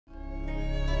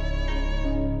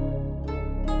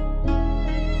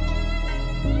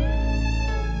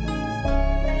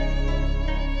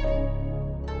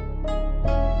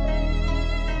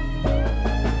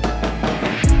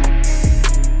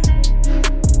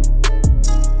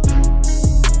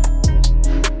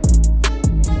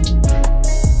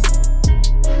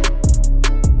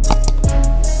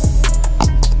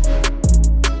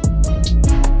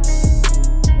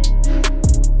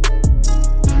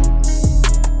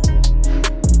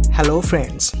Hello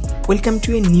friends, welcome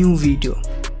to a new video.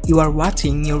 You are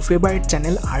watching your favorite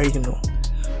channel Are.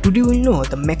 Today we'll know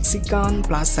the Mexican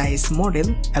plus size model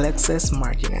Alexis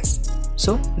Martinez.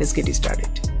 So let's get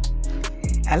started.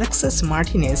 Alexis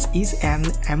Martinez is an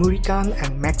American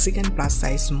and Mexican plus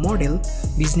size model,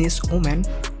 businesswoman,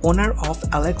 owner of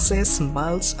Alexis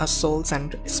Smells, Salts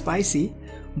and Spicy,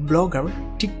 blogger,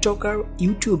 TikToker,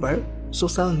 YouTuber,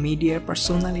 social media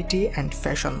personality and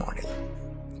fashion model.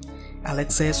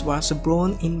 Alexis was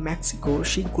born in Mexico.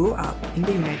 She grew up in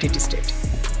the United States.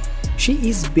 She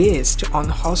is based on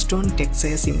Houston,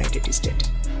 Texas, United States.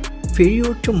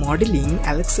 Prior to modeling,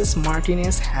 Alexis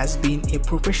Martinez has been a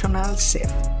professional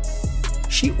chef.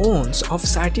 She owns a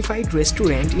certified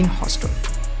restaurant in Houston,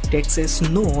 Texas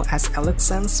known as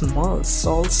Alexis Smells,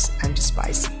 Salts and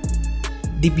Spicy.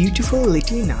 The beautiful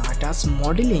Latina does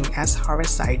modeling as her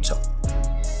side job.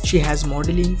 She has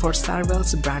modeling for several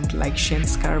brands like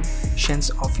Shane's Curve, Shane's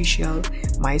Official,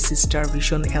 My Sister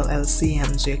Vision LLC,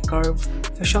 MJ Curve,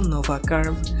 Fashion Nova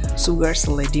Curve, Sugar's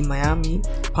Lady Miami,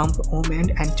 Pump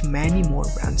Woman and many more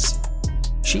brands.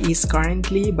 She is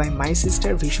currently by My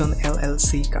Sister Vision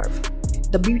LLC Curve.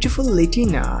 The beautiful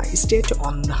Latina stated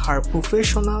on her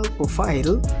professional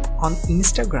profile on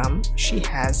Instagram she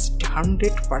has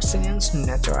 100%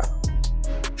 natural.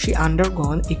 She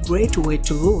undergone a great weight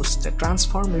loss, the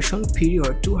transformation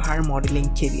period to her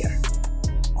modeling career.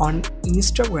 On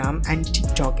Instagram and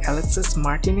TikTok, Alexis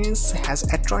Martinez has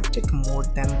attracted more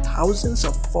than thousands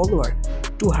of followers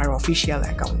to her official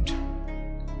account.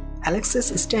 Alexis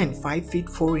stands 5 feet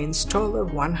 4 inches tall or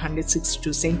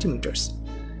 162 centimeters.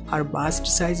 Her bust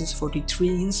size is 43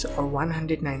 inches or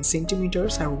 109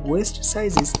 centimeters. Her waist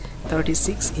size is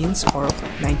 36 inches or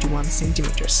 91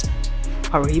 centimeters.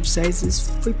 Her hip size is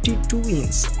 52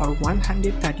 inches or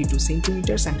 132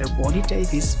 centimeters and her body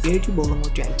type is very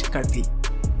voluminous and curvy.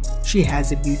 She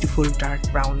has a beautiful dark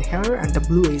brown hair and the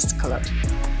bluish color.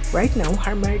 Right now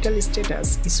her marital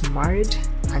status is married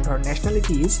and her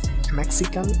nationality is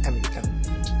Mexican American.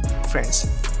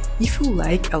 Friends, if you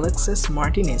like Alexis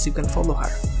Martinez, you can follow her.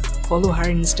 Follow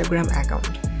her Instagram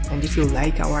account. And if you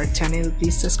like our channel,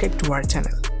 please subscribe to our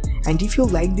channel. And if you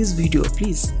like this video,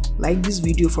 please like this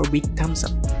video for big thumbs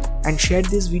up and share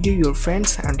this video with your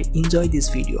friends and enjoy this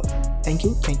video. Thank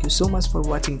you so much for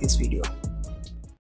watching this video.